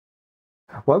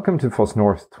Welcome to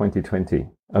Foss-North 2020,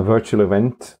 a virtual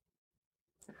event.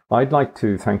 I'd like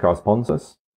to thank our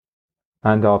sponsors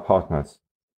and our partners.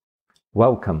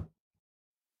 Welcome.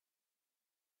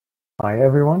 Hi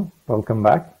everyone, welcome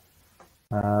back.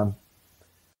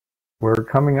 We're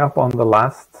coming up on the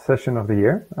last session of the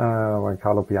year where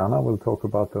Carlo Piana will talk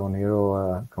about the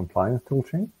Oniro compliance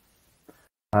toolchain.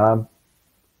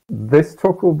 This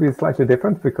talk will be slightly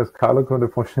different because Carlo could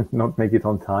unfortunately not make it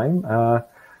on time.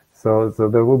 So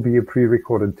there will be a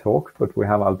pre-recorded talk, but we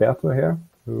have Alberto here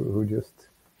who just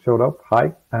showed up.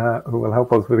 Hi, who will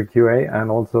help us with the QA,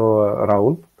 and also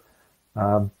Rahul.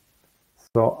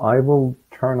 So I will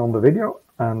turn on the video,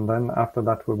 and then after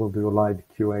that we will do a live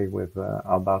QA with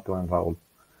Alberto and Rahul.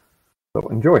 So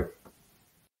enjoy.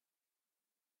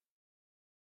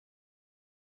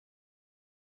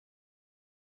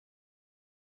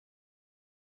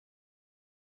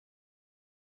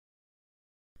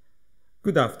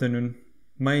 Good afternoon.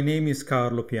 My name is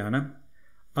Carlo Piana.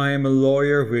 I am a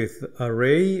lawyer with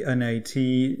Array, an IT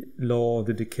law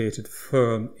dedicated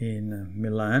firm in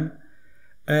Milan,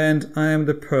 and I am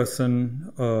the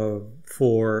person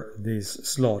for this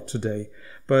slot today.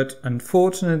 But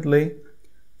unfortunately,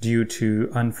 due to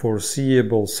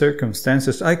unforeseeable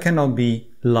circumstances, I cannot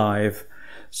be live.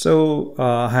 So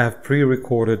I have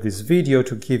pre-recorded this video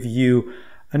to give you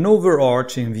an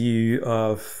overarching view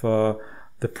of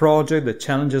the project, the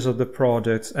challenges of the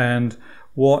project, and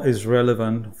what is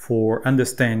relevant for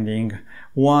understanding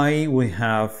why we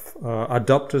have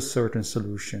adopted certain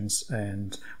solutions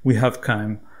and we have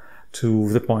come to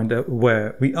the point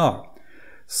where we are.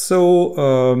 So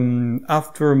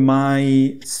after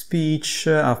my speech,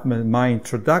 after my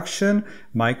introduction,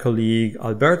 my colleague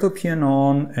Alberto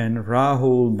Pianon and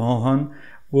Rahul Mohan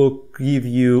will give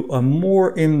you a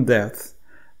more in-depth,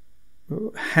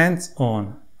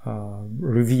 hands-on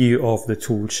review of the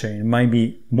toolchain. Might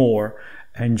be more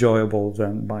enjoyable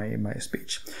than my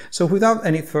speech. So without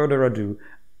any further ado,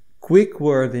 quick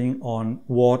wording on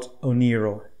what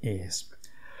Oniro is.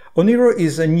 Oniro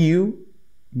is a new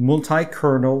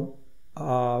multi-kernel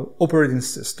operating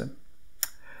system.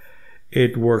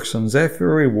 It works on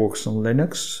Zephyr, it works on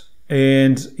Linux,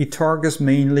 and it targets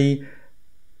mainly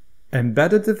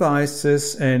embedded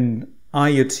devices and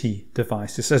IoT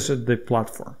devices as the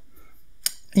platform.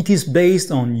 It is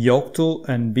based on Yocto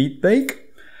and Bitbake,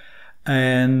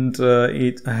 and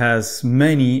it has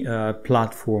many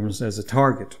platforms as a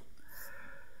target.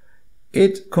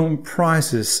 It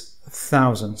comprises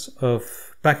thousands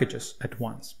of packages at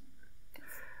once.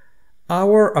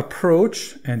 Our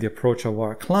approach and the approach of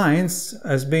our clients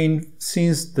has been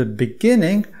since the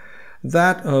beginning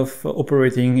that of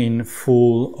operating in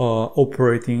full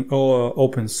operating or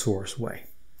open source way.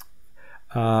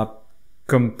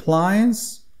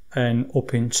 Compliance and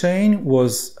open chain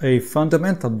was a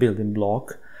fundamental building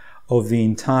block of the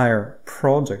entire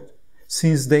project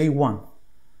since day one.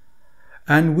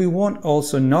 And we want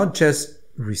also not just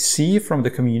receive from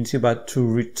the community, but to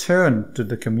return to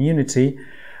the community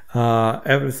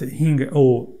everything,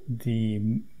 or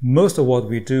most of what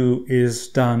we do is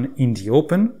done in the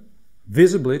open,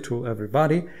 visibly to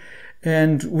everybody.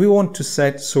 And we want to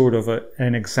set sort of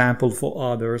an example for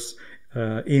others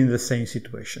in the same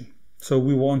situation. So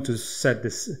we want to set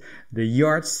the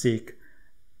yardstick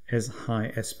as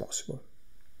high as possible.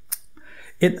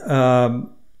 It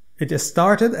has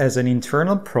started as an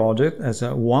internal project, as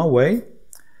a one-way,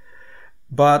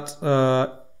 but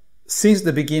since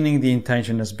the beginning the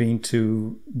intention has been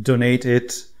to donate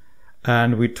it,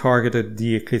 and we targeted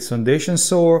the Eclipse Foundation.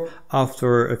 So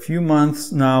after a few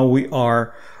months now we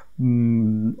are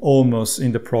almost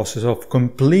in the process of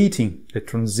completing the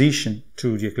transition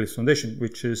to the Eclipse Foundation,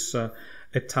 which is a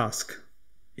task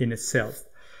in itself.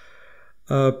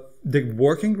 The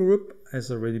working group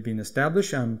has already been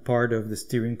established. I'm part of the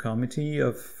steering committee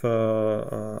of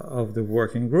the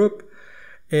working group,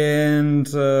 and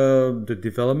the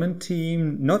development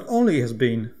team not only has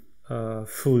been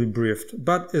fully briefed,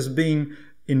 but has been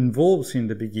involved in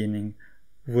the beginning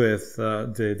with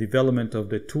the development of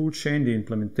the toolchain, the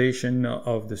implementation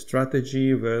of the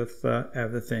strategy, with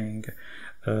everything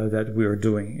that we are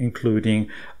doing, including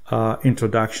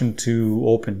introduction to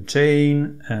open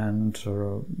chain and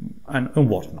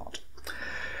whatnot.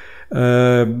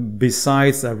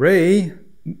 Besides Array,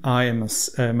 I am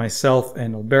myself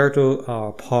and Alberto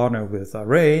are partner with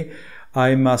Array.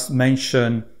 I must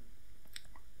mention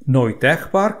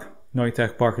Neutech Park.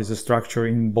 Neutech Park is a structure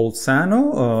in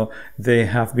Bolzano. They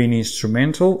have been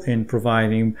instrumental in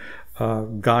providing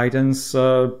guidance,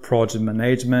 project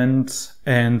management,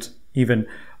 and even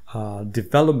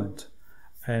development.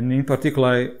 And in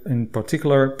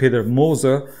particular, Peter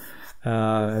Moser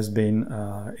has been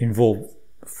involved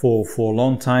for a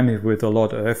long time with a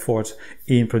lot of effort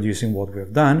in producing what we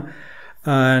have done.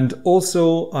 And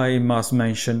also I must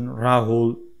mention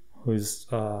Rahul, who is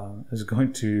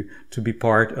going to be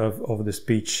part of the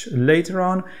speech later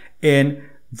on, and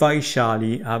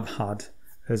Vaishali I've had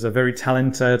as a very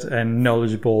talented and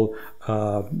knowledgeable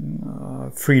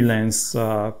freelance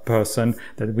person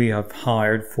that we have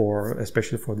hired for,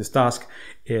 especially for this task,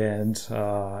 and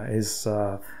is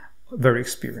very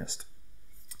experienced.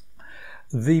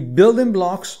 The building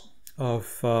blocks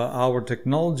of our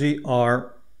technology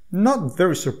are not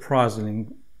very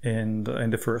surprising in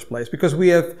the first place, because we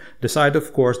have decided,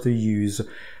 of course, to use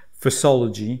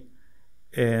Fossology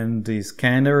and the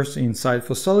scanners inside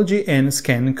Fossology and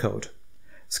scan code.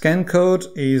 Scan code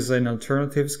is an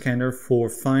alternative scanner for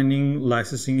finding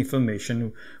licensing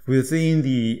information within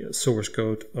the source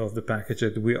code of the package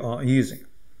that we are using.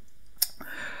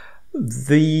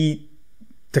 The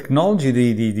technology,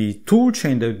 the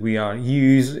toolchain that we are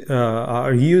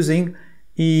using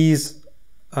is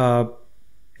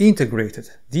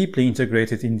deeply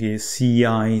integrated in the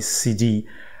CI/CD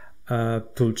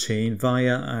toolchain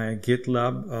via a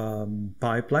GitLab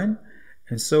pipeline,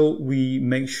 and so we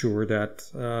make sure that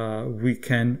we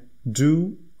can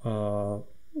do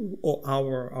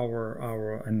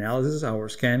our analysis, our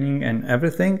scanning, and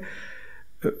everything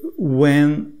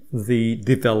when the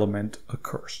development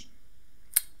occurs.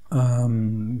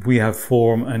 We have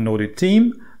formed an audit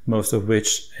team, most of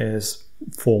which is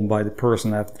formed by the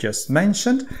person I've just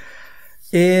mentioned,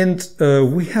 and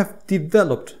we have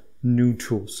developed new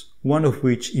tools, one of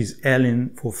which is Alien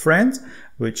for Friends,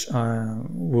 which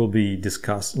will be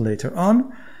discussed later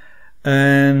on.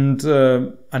 And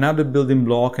another building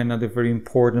block, another very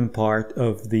important part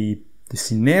of the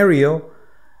scenario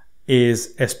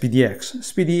is SPDX.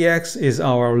 SPDX is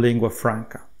our lingua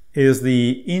franca, is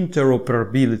the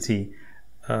interoperability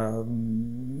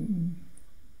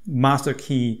master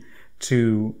key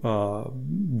to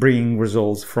bring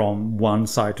results from one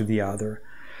side to the other.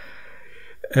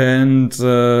 And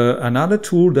another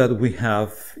tool that we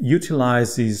have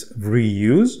utilized is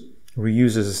Reuse.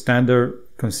 Reuse is a standard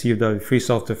conceived by the Free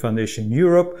Software Foundation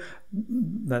Europe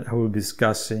that I will be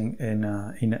discussing in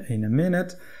a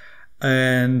minute.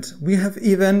 And we have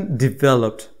even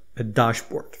developed a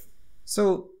dashboard.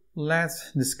 So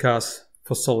let's discuss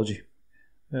Fossology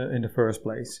in the first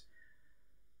place.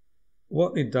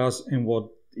 What it does and what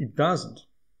it doesn't.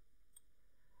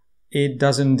 It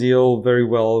doesn't deal very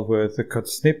well with the code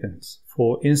snippets.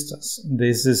 For instance,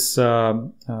 this is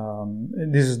not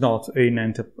an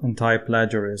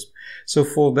anti-plagiarism. So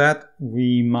for that,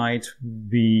 we might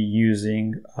be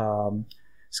using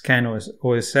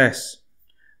ScanOSS,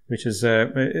 which is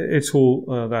a tool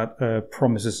that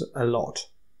promises a lot.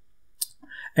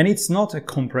 And it's not a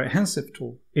comprehensive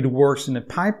tool. It works in a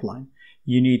pipeline.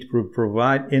 You need to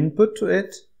provide input to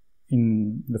it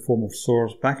in the form of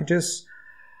source packages,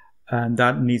 and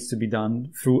that needs to be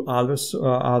done through other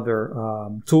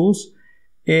tools.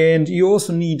 And you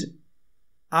also need,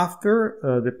 after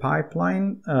the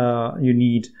pipeline, you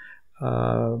need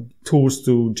tools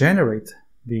to generate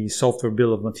the software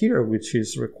bill of material, which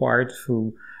is required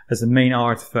as a main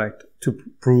artifact to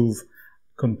prove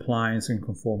compliance and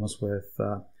conformance with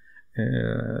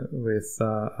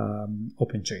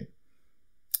OpenChain.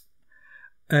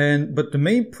 But the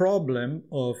main problem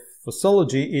of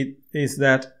Fossology is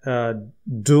that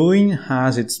doing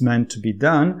as it's meant to be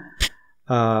done,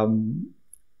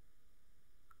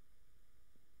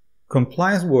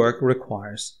 compliance work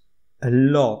requires a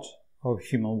lot of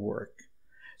human work.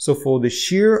 So for the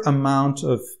sheer amount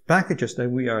of packages that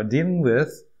we are dealing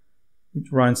with,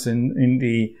 which runs in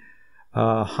the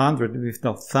hundred, if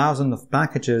not thousands of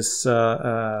packages,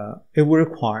 it will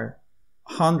require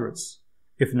hundreds,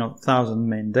 if not thousand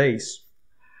man days.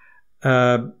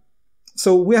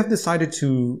 So we have decided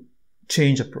to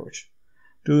change approach,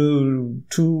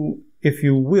 to if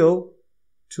you will,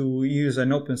 to use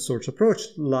an open source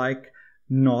approach, like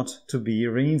not to be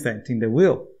reinventing the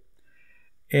wheel.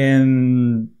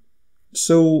 And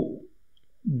so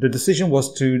the decision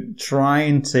was to try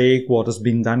and take what has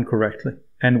been done correctly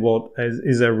and what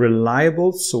is a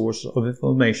reliable source of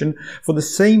information for the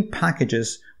same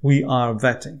packages we are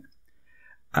vetting.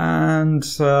 And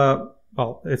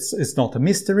well, it's not a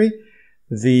mystery.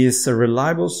 This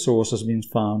reliable source has been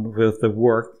found with the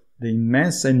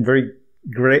immense and very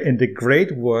great and the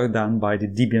great work done by the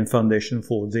Debian Foundation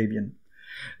for Debian.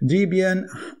 Debian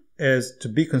is to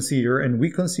be considered, and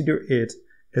we consider it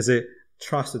as a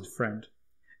trusted friend.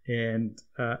 And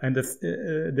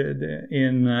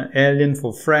in Alien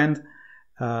for Friend,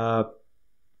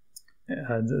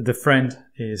 the friend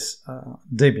is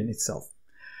Debian itself.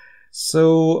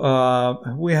 So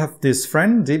we have this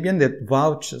friend Debian that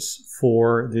vouches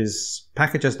for these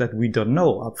packages that we don't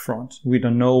know up front. We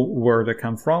don't know where they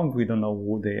come from. We don't know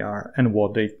who they are and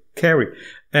what they carry.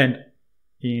 And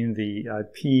in the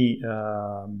IP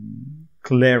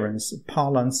clearance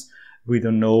parlance, we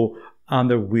don't know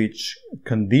under which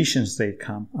conditions they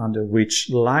come, under which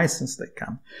license they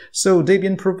come. So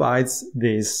Debian provides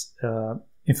this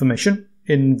information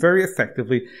in very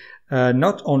effectively,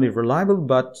 not only reliable,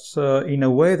 but in a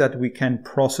way that we can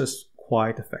process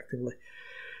quite effectively.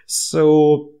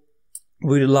 So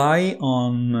we rely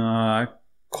on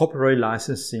copyright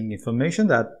licensing information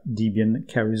that Debian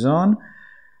carries on,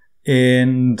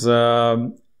 and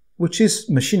which is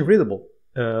machine readable.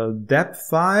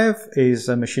 DEP5 is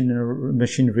a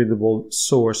machine readable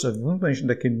source of information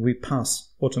that can we pass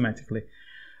automatically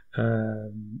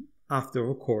after,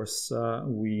 of course,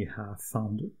 we have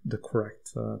found the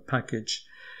correct package.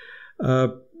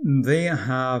 They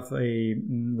have a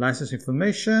license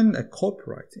information, a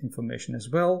copyright information as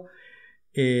well,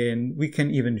 and we can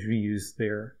even reuse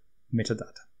their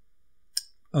metadata.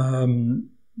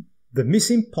 The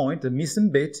missing point, the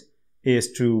missing bit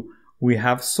is we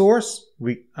have source,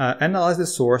 we analyze the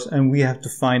source, and we have to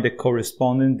find the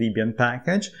corresponding Debian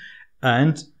package.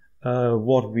 And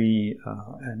what we,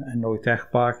 and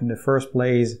Tech Park in the first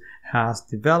place has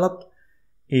developed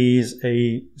is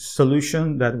a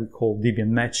solution that we call Debian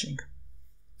matching.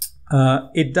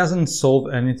 It doesn't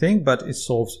solve anything, but it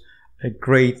solves a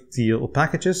great deal of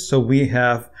packages. So we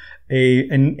have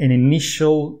an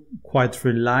initial, quite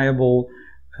reliable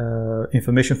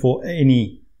information for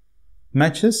any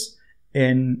matches,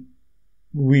 and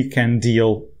we can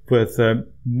deal with a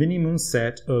minimum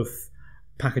set of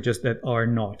packages that are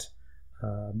not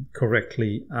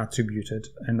correctly attributed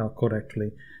and not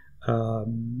correctly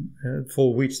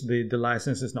for which the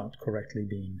license is not correctly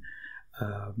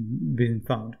being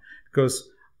found, because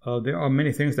there are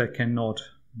many things that cannot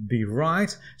be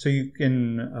right. So you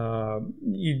can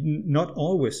not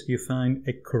always you find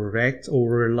a correct or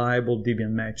reliable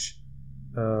Debian match,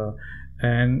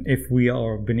 and if we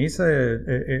are beneath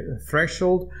a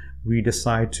threshold, we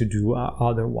decide to do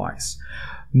otherwise.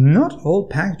 Not all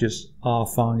packages are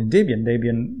found in Debian.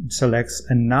 Debian selects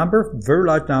a very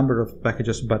large number of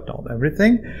packages, but not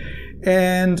everything.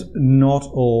 And not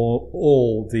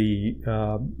all the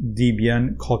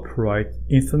Debian copyright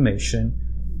information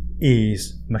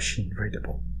is machine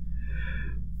readable.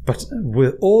 But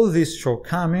with all these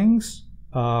shortcomings,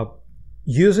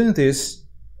 using this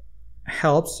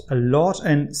helps a lot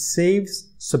and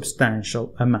saves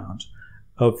substantial amount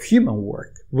of human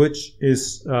work, which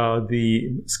is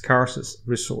the scarcest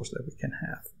resource that we can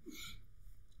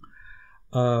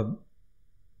have.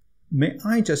 May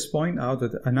I just point out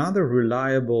that another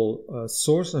reliable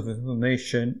source of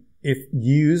information, if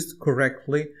used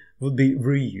correctly, would be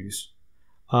reuse.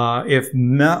 If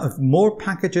more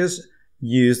packages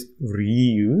used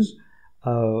reuse,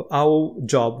 our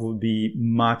job would be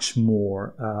much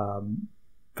more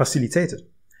facilitated.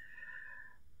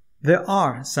 There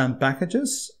are some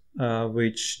packages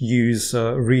which use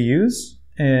reuse,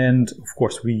 and of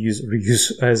course we use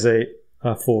reuse as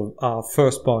for our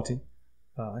first-party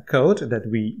code that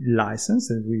we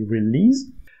license and we release.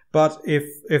 But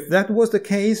if that was the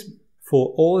case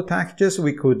for all the packages,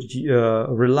 we could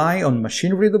rely on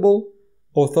machine-readable,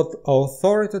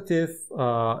 authoritative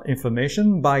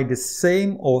information by the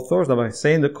same authors, by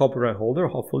saying the copyright holder,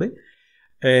 hopefully,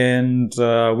 and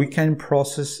we can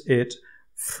process it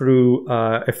through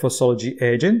a Fossology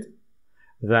agent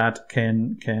that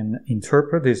can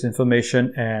interpret this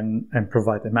information and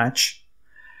provide a match.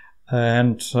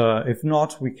 And if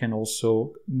not, we can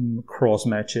also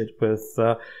cross-match it with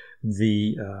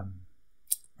the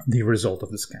result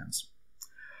of the scans.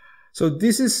 So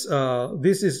this is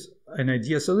an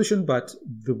ideal solution, but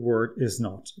the world is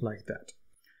not like that.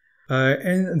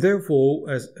 And therefore,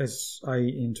 as I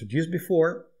introduced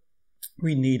before,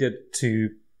 we needed to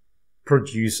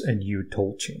produce a new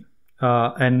toolchain.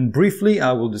 And briefly,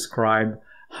 I will describe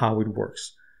how it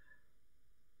works.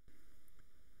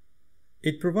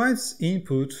 It provides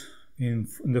input in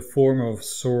the form of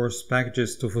source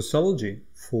packages to Fossology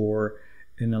for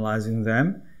analyzing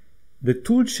them. The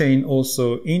toolchain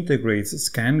also integrates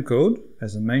scan code,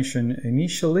 as I mentioned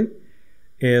initially,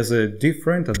 as a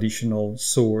different additional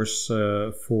source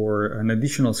for an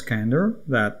additional scanner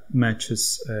that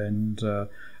matches and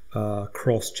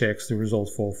cross-checks the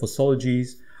results for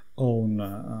Fossology's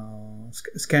own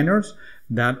scanners.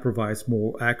 That provides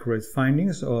more accurate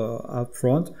findings up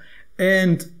front.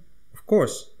 And of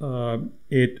course,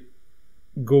 it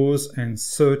goes and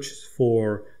searches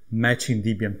for matching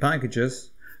Debian packages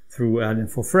through add-in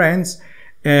for friends,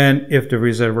 and if there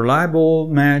is a reliable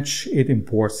match, it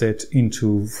imports it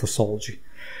into Fossology.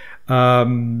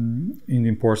 It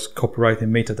imports copyright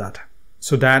and metadata.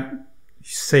 So that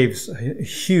saves a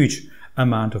huge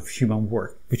amount of human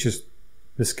work, which is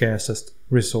the scarcest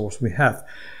resource we have.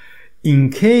 In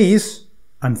case,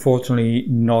 unfortunately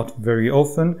not very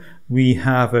often, we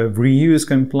have a reuse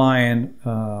compliant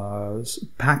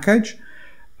package.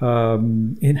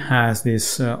 It has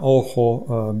this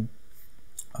OHO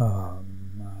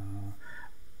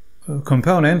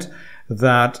component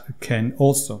that can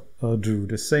also do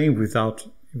the same without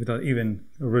even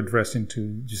redressing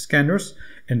to the scanners,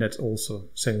 and that also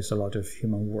saves a lot of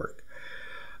human work.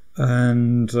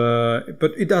 And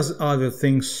but it does other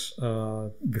things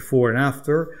before and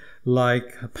after,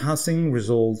 like passing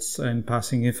results and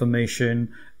passing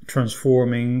information,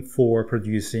 transforming for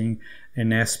producing an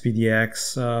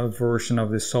SPDX version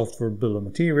of the software bill of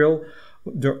material.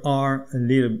 There are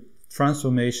little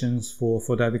transformations for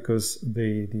that, because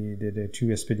the two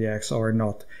SPDX are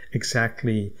not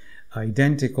exactly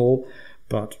identical,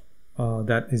 but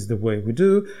that is the way we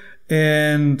do.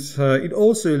 And it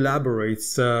also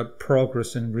elaborates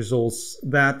progress and results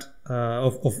that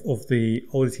of the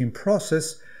auditing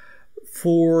process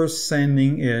for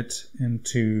sending it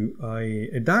into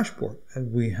a dashboard that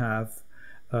we have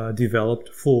developed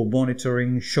for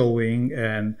monitoring, showing,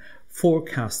 and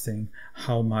forecasting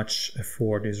how much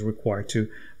effort is required to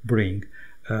bring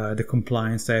the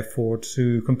compliance effort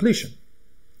to completion.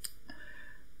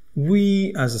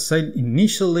 We, as I said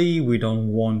initially, we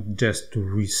don't want just to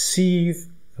receive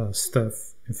stuff,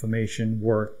 information,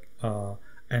 work,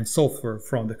 and software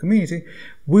from the community.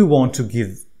 We want to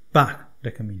give back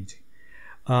the community.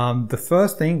 The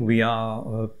first thing we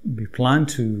plan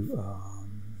to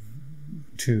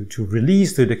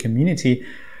release to the community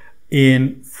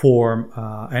in form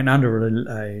and under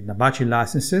an Apache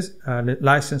license,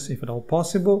 if at all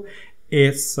possible,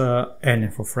 it's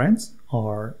add-in for friends,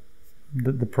 or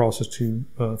the process to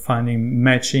finding,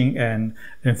 matching, and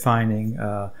finding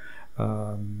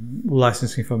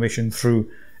license information through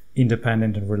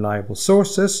independent and reliable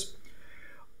sources.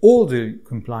 All the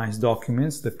compliance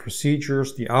documents, the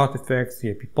procedures, the artifacts, the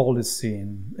IP policy,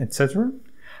 and etc.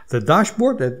 The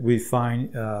dashboard that we find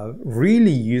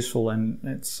really useful, and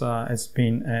it's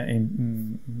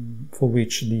been for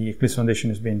which the Eclipse Foundation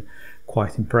has been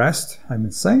quite impressed, I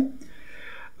must say.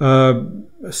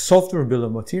 Software bill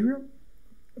of material.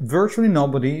 Virtually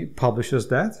nobody publishes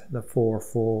that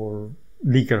for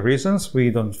legal reasons.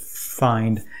 We don't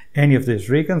find any of these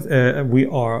reasons. We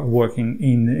are working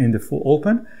in the full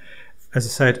open. As I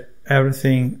said,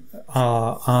 everything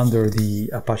under the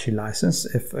Apache license,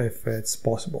 if it's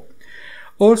possible.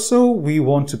 Also, we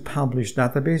want to publish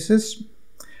databases.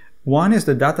 One is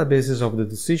the databases of the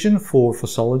decision for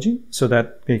Fossology, so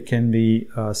that they can be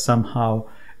somehow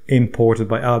imported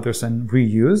by others and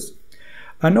reused.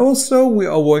 And also, we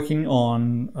are working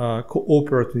on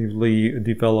cooperatively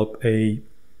develop a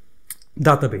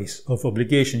database of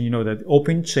obligation. You know that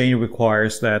open chain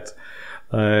requires that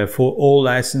for all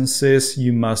licenses,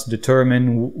 you must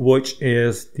determine which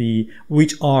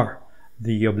are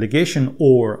the obligation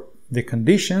or the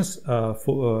conditions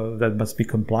that must be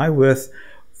complied with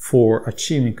for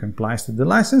achieving compliance to the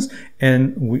license,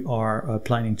 and we are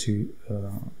planning to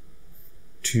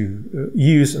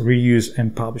use, reuse,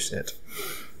 and publish it.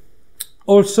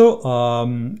 Also,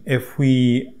 if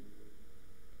we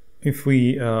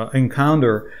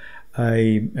encounter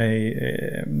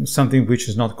something which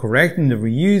is not correct in the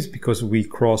reuse, because we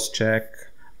cross-check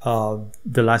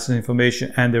the license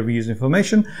information and the reuse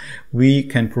information, we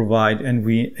can provide, and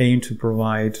we aim to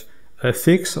provide, a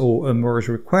fix or a merge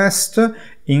request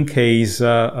in case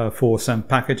for some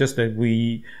packages that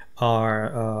we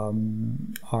are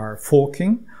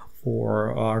forking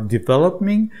or are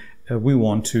developing. We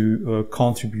want to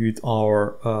contribute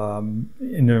our,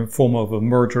 in the form of a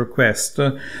merge request,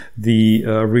 the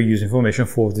reuse information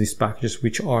for these packages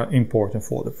which are important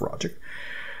for the project.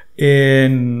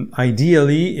 And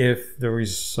ideally, if there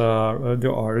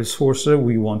are resources,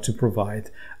 we want to provide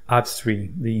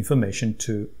upstream the information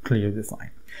to clearly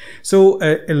define. So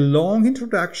a long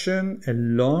introduction, a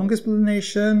long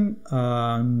explanation,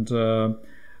 and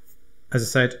as I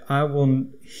said, I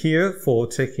won't here for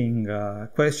taking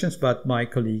questions, but my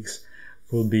colleagues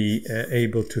will be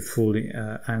able to fully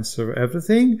answer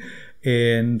everything.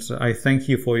 And I thank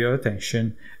you for your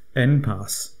attention and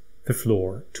pass the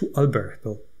floor to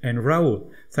Alberto and Rahul.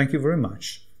 Thank you very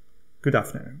much. Good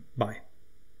afternoon. Bye.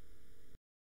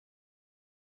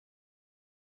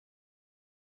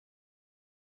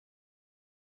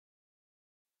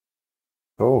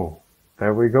 Oh,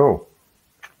 there we go.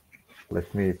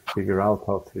 Let me figure out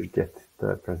how to get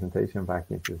the presentation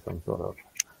back into some sort of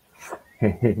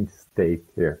state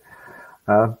here.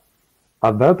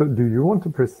 Alberto, do you want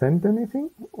to present anything,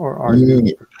 or are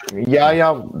you?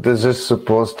 Yeah. This is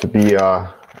supposed to be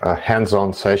a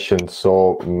hands-on session,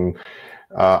 so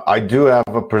I do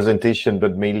have a presentation,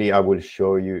 but mainly I will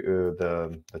show you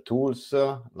the tools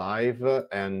live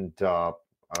and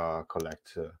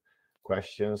collect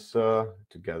questions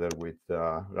together with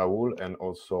Rahul and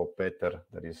also Peter,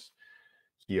 that is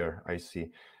here, I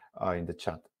see in the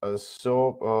chat.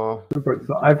 Super.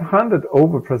 So I've handed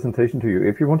over presentation to you.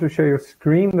 If you want to share your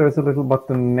screen, there's a little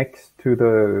button next to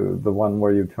the one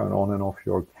where you turn on and off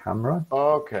your camera.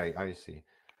 Okay, I see.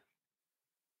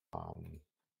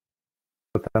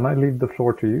 But then I leave the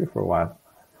floor to you for a while.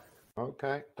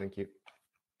 Okay, thank you.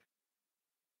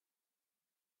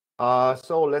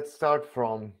 So let's start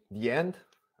from the end,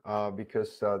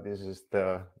 because this is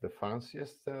the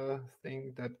fanciest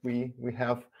thing that we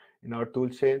have in our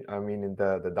toolchain. I mean, in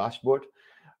the dashboard.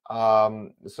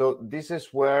 So this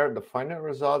is where the final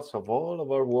results of all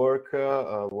of our work,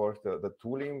 the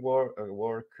tooling work,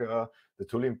 the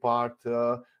tooling part,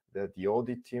 the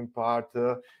auditing part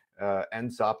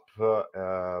ends up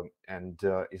and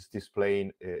is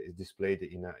displayed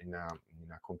in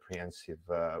a comprehensive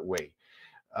way.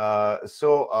 As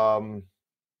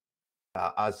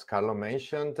Carlo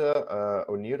mentioned,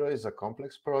 Oniro is a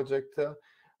complex project.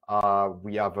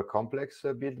 We have a complex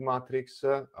build matrix,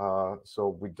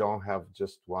 so we don't have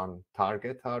just one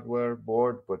target hardware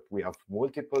board, but we have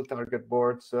multiple target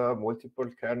boards, multiple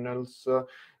kernels,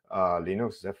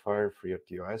 Linux, Zephyr,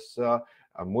 FreeRTOS,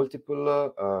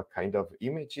 multiple kind of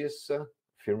images,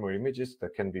 firmware images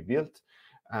that can be built.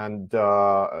 And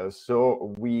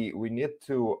so we need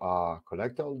to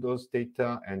collect all those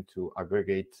data and to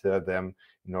aggregate them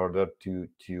in order to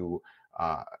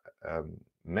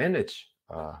manage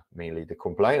mainly the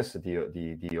compliance,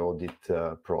 the audit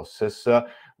process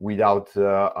without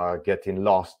getting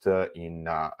lost in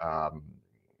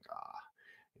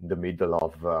the middle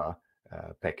of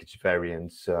package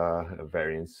variants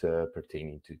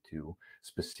pertaining to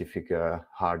specific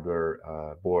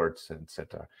hardware boards,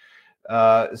 etc.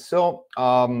 So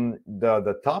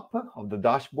the top of the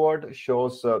dashboard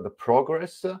shows the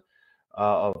progress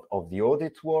of the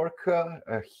audit work.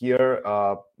 Here,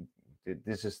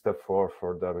 this is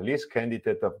for the release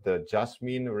candidate of the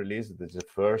Jasmine release. This is the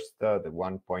first, the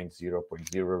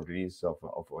 1.0.0 release of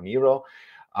Oniro.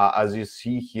 As you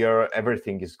see here,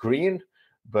 everything is green,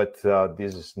 but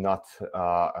this is not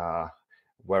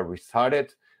where we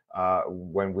started.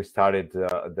 When we started,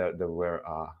 there were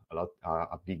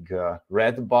a big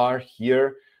red bar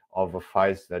here of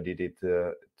files that needed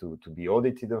to be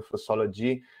audited in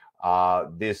Fossology.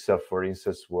 This, for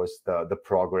instance, was the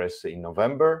progress in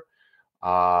November.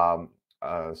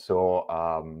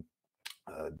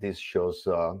 This shows,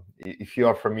 if you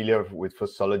are familiar with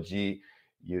Fossology,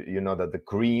 you know that the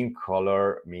green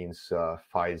color means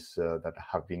files that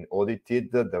have been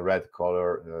audited, the red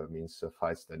color means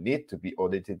files that need to be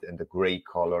audited, and the gray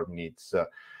color means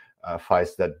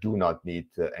files that do not need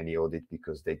any audit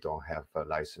because they don't have a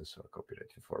license or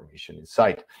copyright information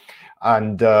inside.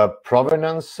 And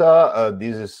provenance,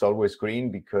 this is always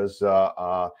green because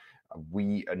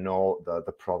we know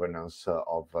the provenance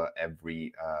of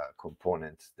every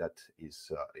component that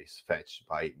is fetched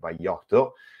by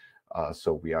Yocto.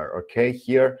 So we are okay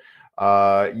here.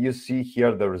 You see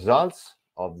here the results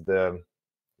of the,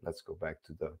 let's go back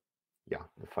to the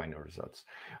final results.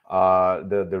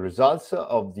 The results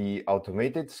of the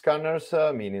automated scanners,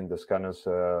 meaning the scanners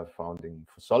found in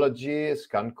Fossology,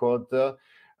 scan code,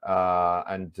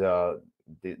 and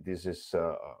this is,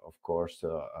 of course,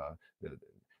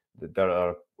 there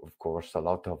are, of course, a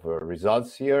lot of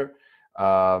results here.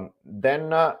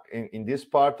 Then in this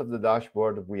part of the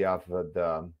dashboard, we have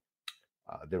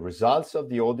the results of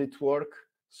the audit work.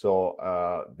 So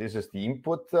this is the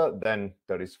input, then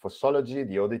there is Fossology,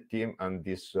 the audit team, and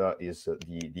this is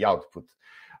the output.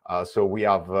 So we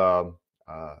have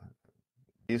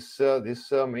this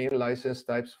main license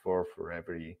types for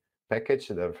every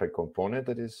package, every component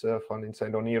that is found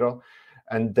inside Oniro,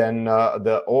 and then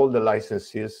all the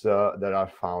licenses that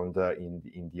are found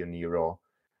in the Oniro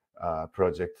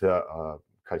project,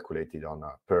 calculated on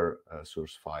a per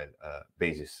source file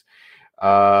basis.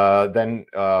 Then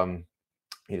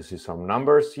you see some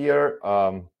numbers here,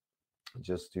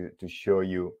 just to show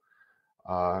you.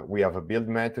 We have a build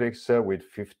matrix with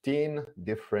 15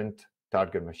 different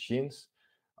target machines.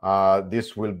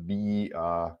 This will be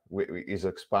is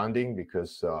expanding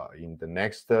because in the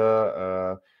next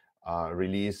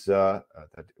release that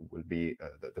will be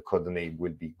the code name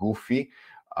will be Goofy.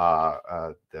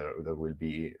 There will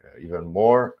be even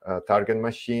more target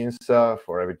machines.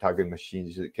 For every target machine,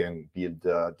 you can build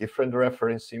different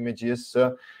reference images.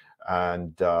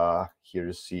 And here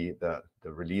you see the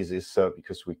releases,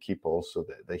 because we keep also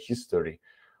the history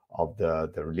of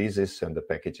the releases and the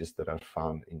packages that are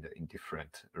found in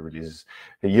different releases.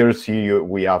 Here you see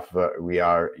we are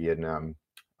in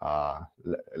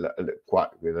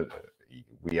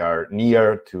we are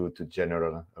near to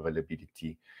general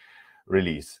availability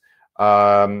release.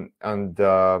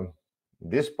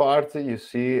 This part you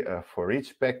see for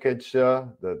each package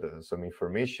some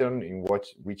information in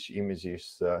which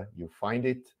images you find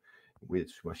it,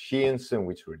 which machines and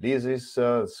which releases,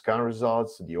 scan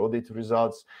results, the audit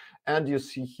results, and you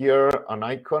see here an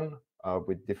icon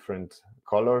with different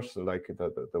colors, like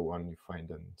the one you find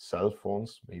in cell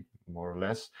phones, maybe more or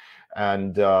less.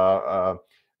 And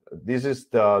this is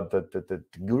the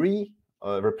degree,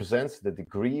 represents the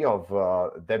degree of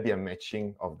Debian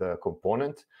matching of the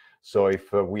component. So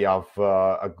if we have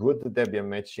a good Debian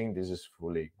matching, this is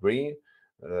fully green.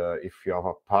 If you have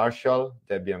a partial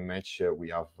Debian match, we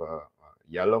have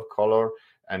yellow color.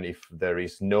 And if there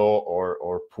is no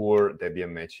or poor Debian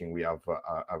matching, we have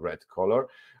a red color.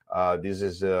 This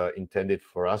is intended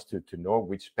for us to know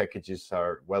which packages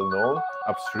are well known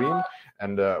upstream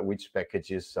and which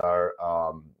packages are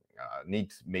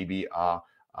need maybe a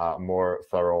more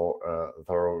thorough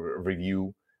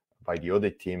review by the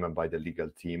audit team and by the legal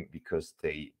team, because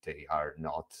they are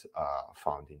not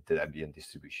found in the Debian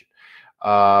distribution.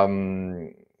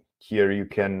 Here you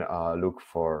can look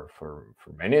for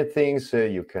many things.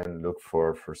 You can look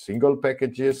for single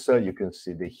packages. You can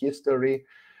see the history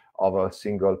of a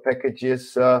single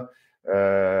packages.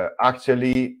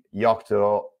 Actually,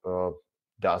 Yocto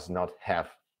does not have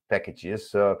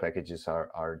packages. Packages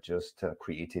are just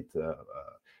created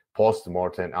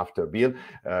post-mortem after build.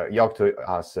 Yocto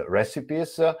has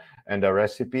recipes, and a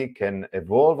recipe can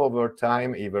evolve over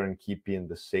time, even keeping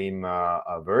the same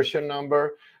version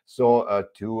number. So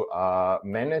to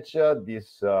manage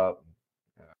this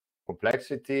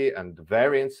complexity and the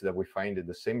variants that we find in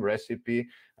the same recipe,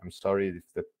 I'm sorry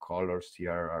if the colors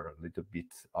here are a little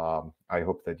bit, I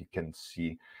hope that you can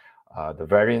see the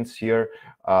variants here.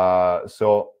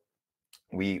 So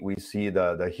we see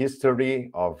the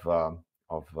history of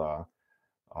the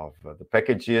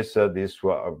packages. This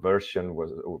version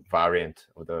was variant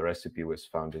of the recipe was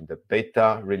found in the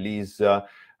beta release,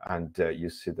 and you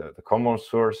see the common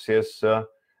sources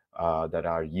that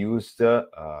are used to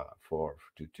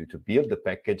build the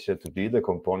package, to build the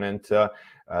component.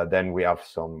 Then we have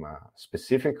some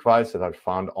specific files that are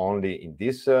found only in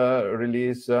this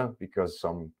release, because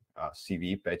some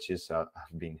CVE patches have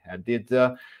been added,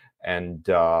 and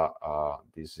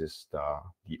this is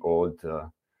the old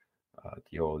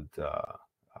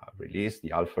release,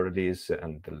 the alpha release,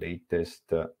 and the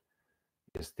latest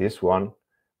is this one.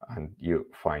 And you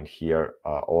find here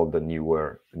all the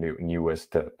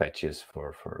newest patches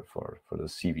for the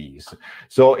CVEs.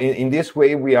 So in this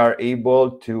way, we are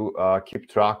able to keep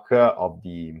track of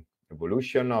the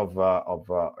evolution of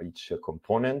each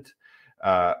component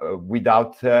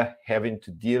without having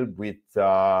to deal with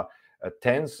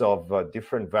tens of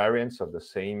different variants of the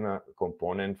same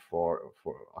component for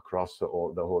across the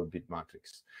whole bit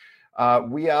matrix.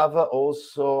 We have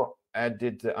also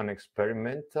added an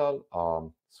experimental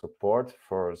support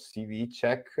for CVE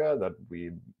check that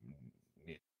we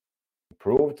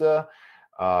improved.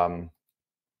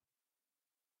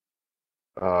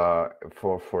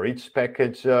 For each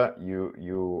package,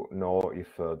 you know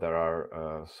if there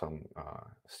are some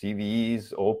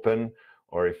CVEs open,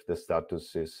 or if the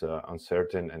status is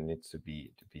uncertain and needs to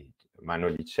be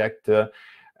manually checked.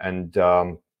 And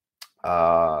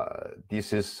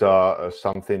this is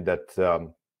something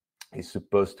that is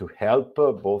supposed to help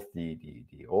both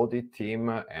the audit team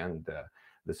and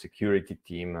the security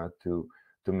team to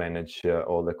manage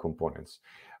all the components.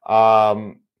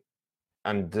 And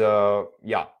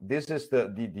yeah, this is the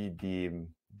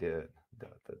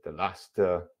last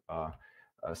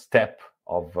step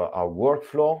of our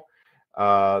workflow.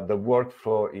 The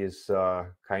workflow is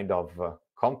kind of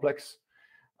complex.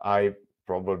 I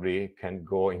probably can't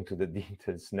go into the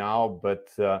details now, but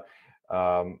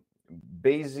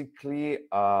basically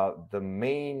the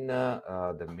main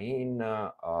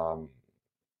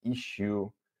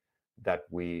issue that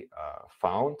we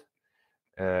found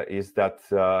is that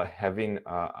having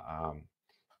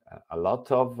a lot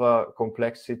of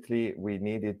complexity, we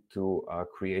needed to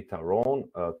create our own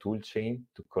toolchain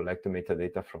to collect the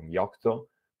metadata from Yocto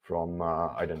from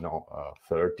I don't know,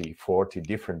 30, 40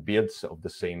 different builds of the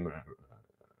same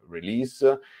release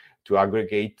to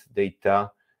aggregate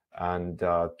data and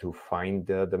to find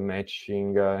the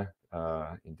matching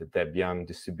in the Debian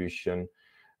distribution,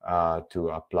 to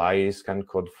apply scan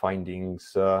code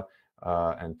findings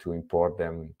and to import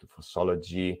them to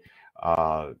Fossology,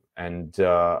 and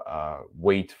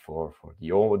wait for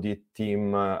the audit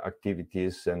team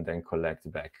activities, and then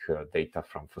collect back data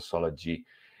from Fossology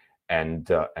and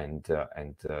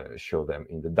show them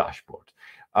in the dashboard.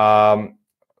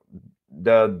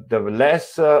 The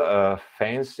less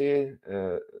fancy,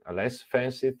 a less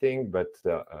fancy thing, but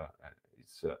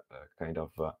it's kind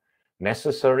of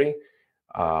necessary,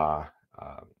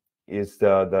 is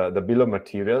the bill of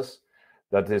materials.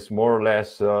 That is more or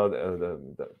less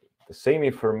the same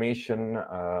information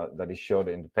that is showed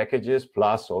in the packages,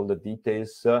 plus all the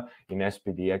details in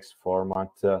SPDX format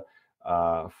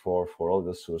for all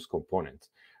the source components.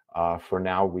 For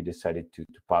now, we decided to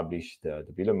publish the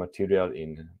bill of material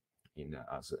in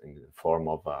the form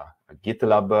of a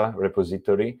GitLab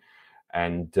repository,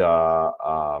 and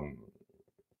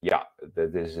yeah,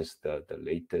 this is the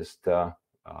latest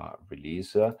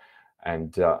release,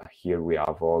 and here we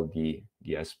have all the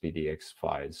SPDX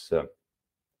files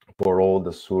for all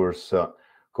the source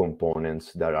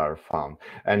components that are found.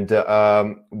 And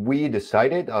we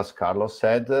decided, as Carlo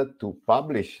said, to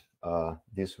publish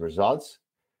these results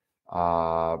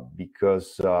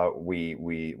because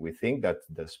we think that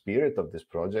the spirit of this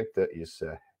project is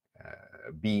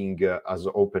being as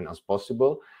open as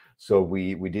possible. So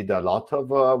we did a lot of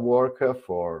work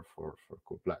for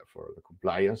the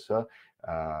compliance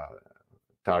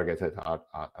targeted at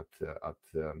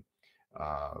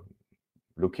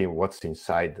looking what's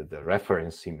inside the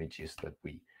reference images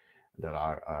that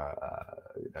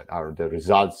are the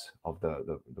results of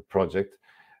the project.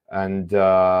 And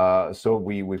so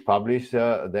we publish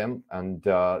them, and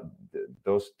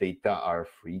those data are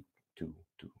free to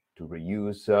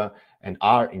reuse and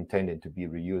are intended to be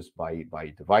reused by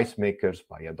device makers,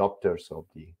 by adopters of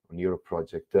the Oniro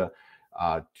project to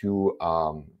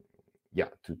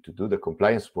do the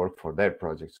compliance work for their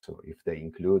projects. So if they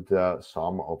include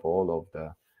some of all of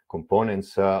the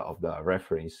components of the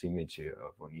reference image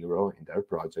of Oniro in their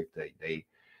project,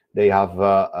 they have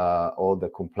all the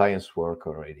compliance work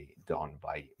already done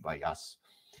by us.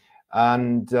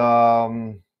 And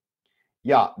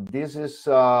yeah, this is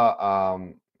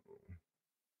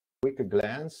quick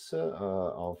glance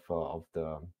of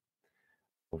the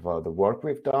work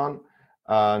we've done.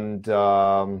 And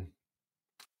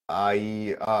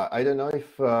I don't know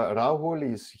if Rahul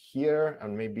is here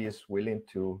and maybe is willing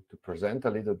to present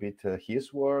a little bit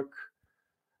his work.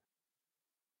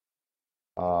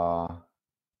 Or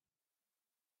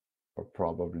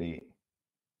probably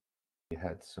he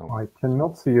had some. I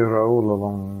cannot see Rahul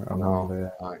along No,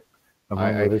 the.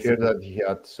 I fear that he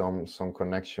had some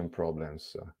connection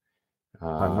problems.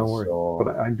 No worries. So,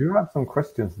 but I do have some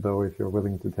questions though, if you're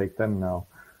willing to take them now.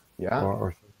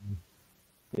 Yeah.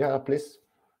 Yeah, please.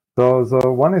 So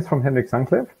one is from Henrik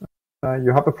Sancliffe.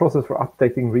 You have a process for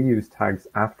updating reuse tags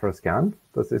after a scan.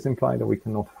 Does this imply that we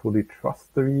cannot fully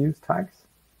trust the reuse tags?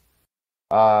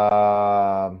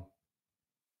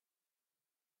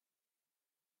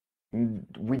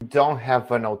 We don't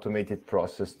have an automated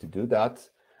process to do that.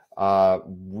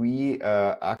 We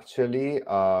actually,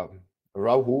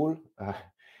 Rahul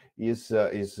is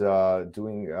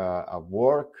doing a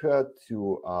work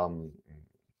to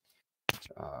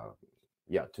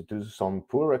do some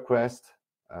pull request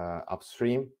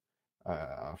upstream.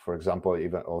 For example,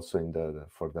 even also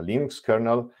for the Linux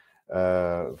kernel,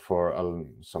 for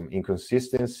some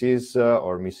inconsistencies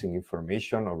or missing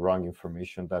information or wrong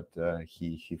information that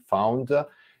he found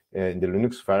in the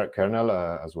Linux kernel,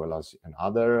 as well as in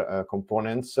other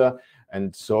components.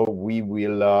 And so we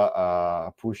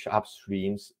will push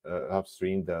upstream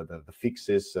the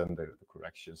fixes and the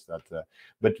corrections that,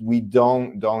 but we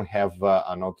don't have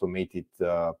an automated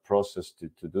process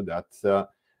to do that.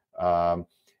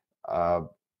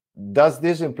 Does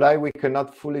this imply we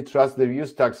cannot fully trust the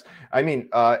reuse tags? I mean,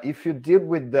 if you deal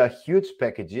with the huge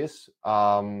packages,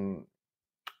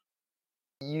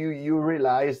 you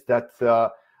realize that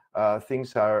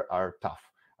things are tough.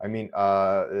 I mean,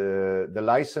 the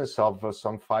license of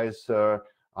some files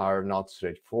are not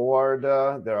straightforward.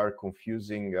 There are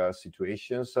confusing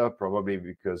situations, probably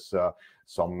because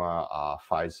some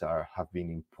files have been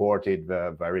imported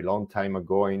a very long time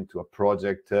ago into a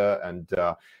project, and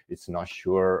it's not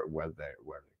sure where they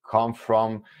come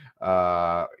from.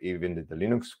 Even the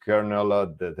Linux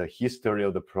kernel, the history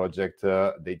of the project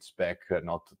dates back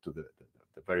not to the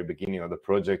very beginning of the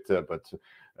project, but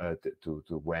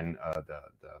to when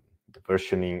the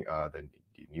versioning, the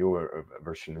newer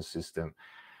versioning system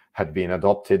had been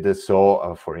adopted.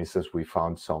 So, for instance, we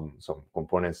found some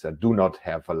components that do not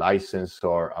have a license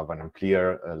or have an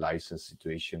unclear license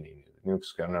situation in the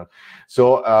Linux kernel.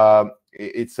 So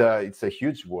it's a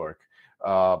huge work.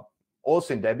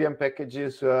 Also in Debian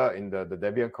packages, in the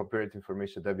Debian copyright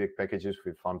information Debian packages,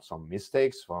 we found some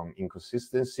mistakes, some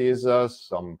inconsistencies,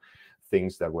 some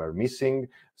things that were missing.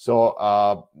 So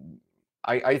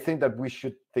I think that we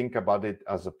should think about it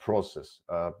as a process.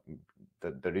 That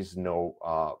there is no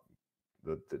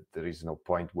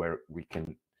point where we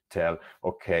can tell,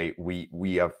 okay,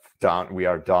 we are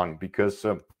done, because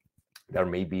there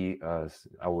may be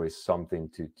always something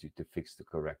to fix, to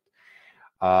correct.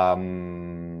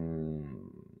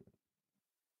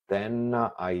 Then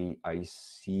I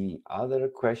see other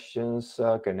questions.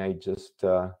 Can I just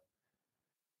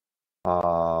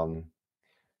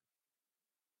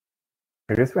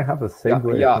I guess we have a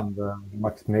segue from the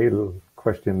Max Mail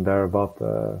question there about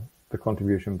the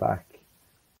contribution back.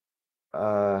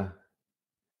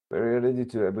 Very ready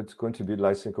to able to contribute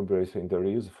license comparison in the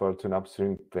reuse for an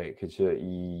upstream package.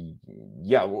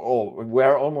 Yeah,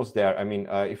 we're almost there. I mean,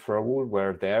 if Rahul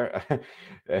were there,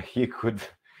 he could.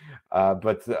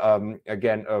 But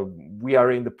again, we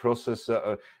are in the process.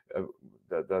 The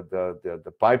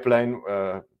pipeline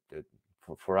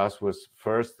for us was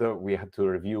first we had to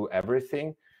review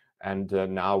everything, and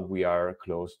now we are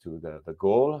close to the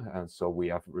goal. And so we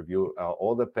have reviewed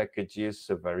all the packages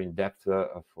very in depth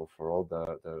for all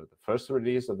the first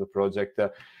release of the project,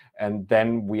 and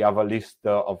then we have a list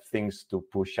of things to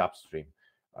push upstream.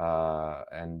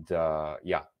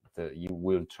 Yeah, you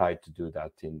will try to do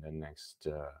that in the next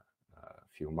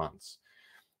few months.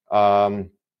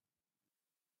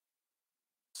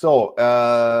 So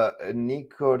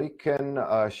Nico Ricken,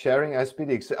 sharing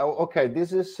SPDX. Oh, okay,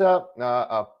 this is a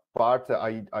part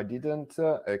I didn't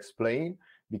explain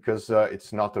because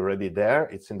it's not already there.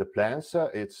 It's in the plans.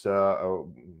 It's about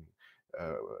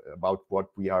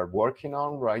what we are working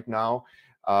on right now.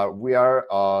 We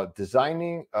are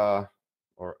designing or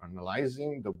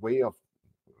analyzing the way of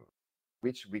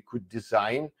which we could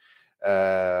design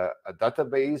a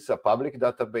database, a public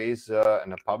database,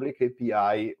 and a public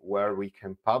API where we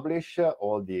can publish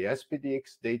all the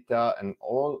SPDX data and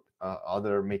all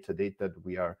other metadata that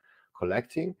we are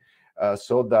collecting,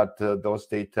 so that those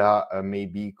data may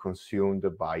be consumed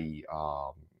by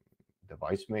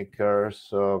device makers,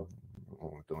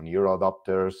 Oniro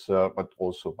adopters, but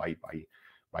also by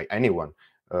anyone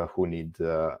who need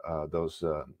those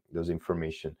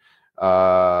information.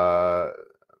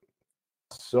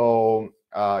 So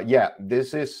yeah,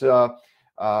 this is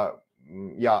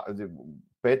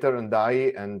Peter and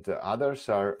I and others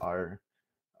are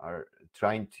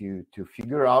trying to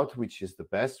figure out which is the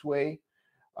best way.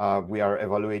 We are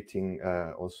evaluating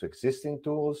also existing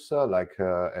tools like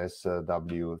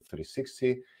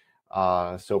SW360.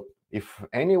 So if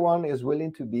anyone is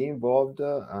willing to be involved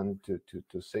and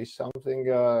to say something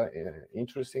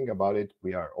interesting about it,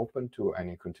 we are open to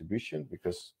any contribution,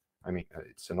 because I mean,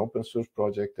 it's an open source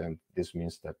project, and this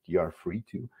means that you are free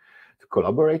to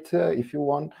collaborate if you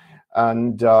want.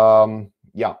 And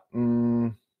yeah,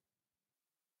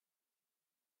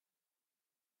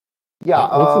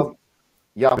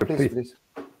 please.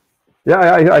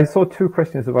 Yeah, I saw two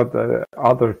questions about the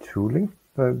other tooling.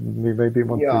 Maybe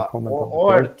want to comment on.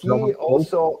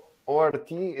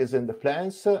 ORT is in the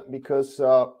plans because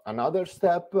another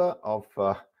step of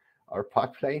our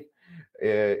pipeline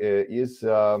is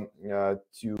to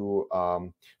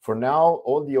for now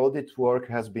all the audit work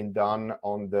has been done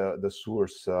on the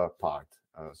source part,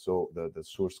 so the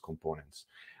source components.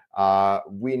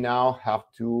 We now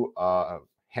have to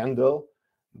handle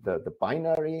the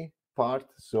binary part,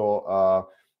 so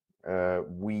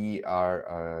we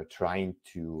are trying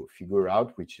to figure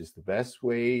out which is the best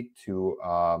way to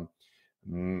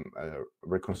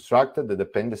reconstruct the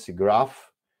dependency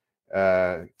graph,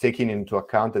 taking into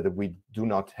account that we do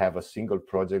not have a single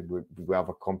project. We have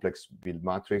a complex build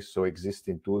matrix, so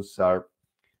existing tools are,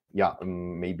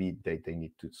 maybe they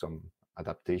need to some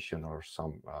adaptation or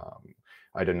some,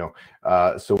 I don't know.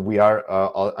 So we are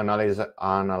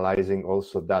analyzing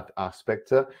also that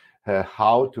aspect,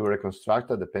 how to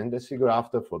reconstruct a dependency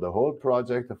graph for the whole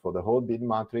project, for the whole build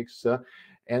matrix.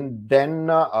 And then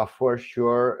for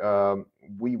sure,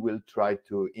 we will try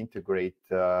to integrate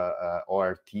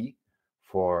ORT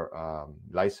for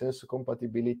license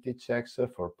compatibility checks,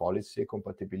 for policy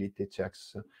compatibility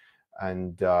checks.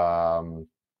 And the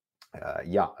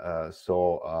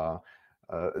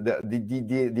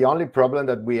only problem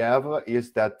that we have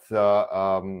is that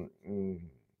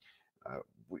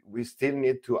we still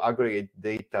need to aggregate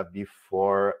data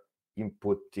before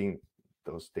inputting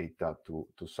those data to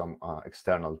some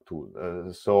external tool.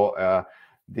 So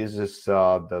this is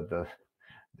the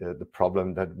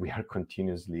problem that we are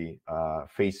continuously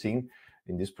facing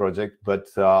in this project. But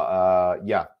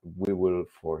yeah, we will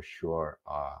for sure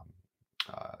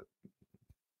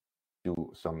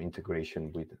do some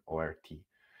integration with ORT.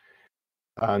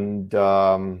 And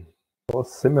a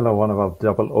similar one about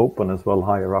double open as well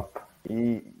higher up.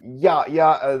 Yeah.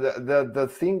 The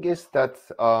thing is that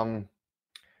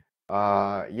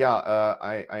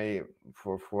I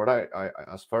for what I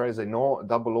as far as I know,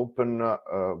 double open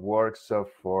works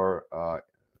for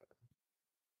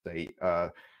say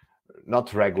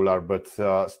not regular but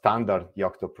standard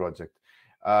Yocto project.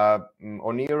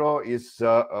 Oniro is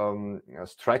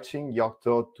stretching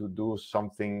Yocto to do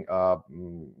something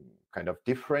kind of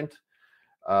different.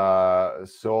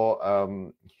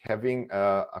 So having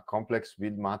a complex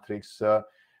build matrix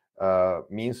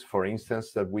means, for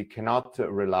instance, that we cannot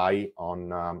rely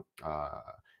on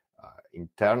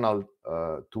internal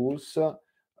tools,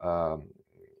 I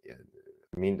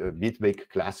mean Bitbake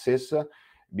classes,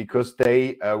 because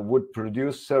they would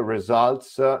produce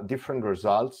results, different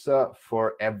results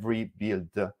for every build.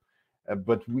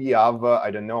 But we have, I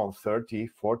don't know, 30,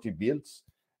 40 builds,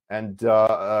 and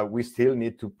we still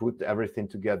need to put everything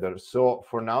together. So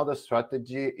for now, the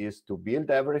strategy is to build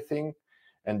everything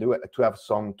and to have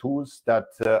some tools that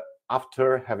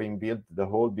after having built the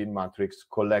whole build matrix,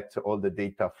 collect all the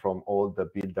data from all the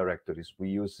build directories. We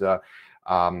use a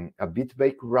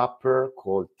Bitbake wrapper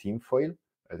called Tinfoil.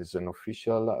 It is an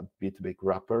official Bitbake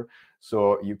wrapper.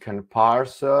 So you can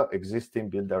parse existing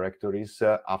build directories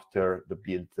after the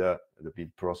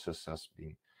build process has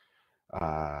been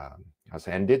has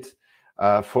ended.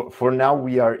 For now,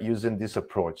 we are using this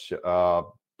approach,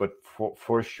 but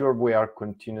for sure we are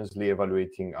continuously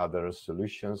evaluating other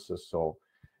solutions. So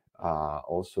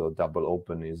also double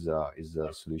open is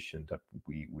a solution that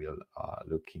we will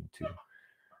look into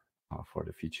for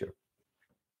the future.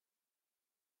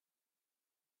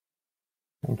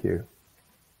 Thank you.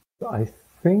 I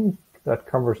think that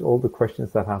covers all the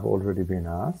questions that have already been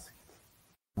asked.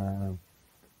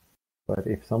 But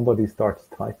if somebody starts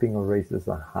typing or raises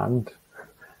a hand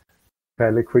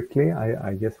fairly quickly,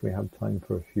 I guess we have time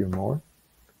for a few more.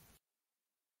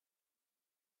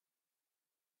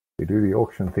 We do the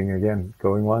auction thing again,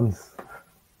 going once,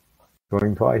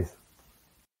 going twice.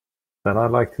 Then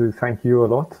I'd like to thank you a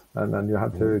lot, and then you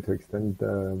have to extend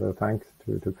the thanks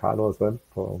to Carlo as well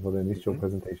for the initial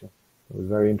presentation. It was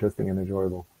very interesting and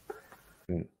enjoyable.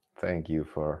 Thank you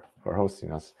for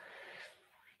hosting us.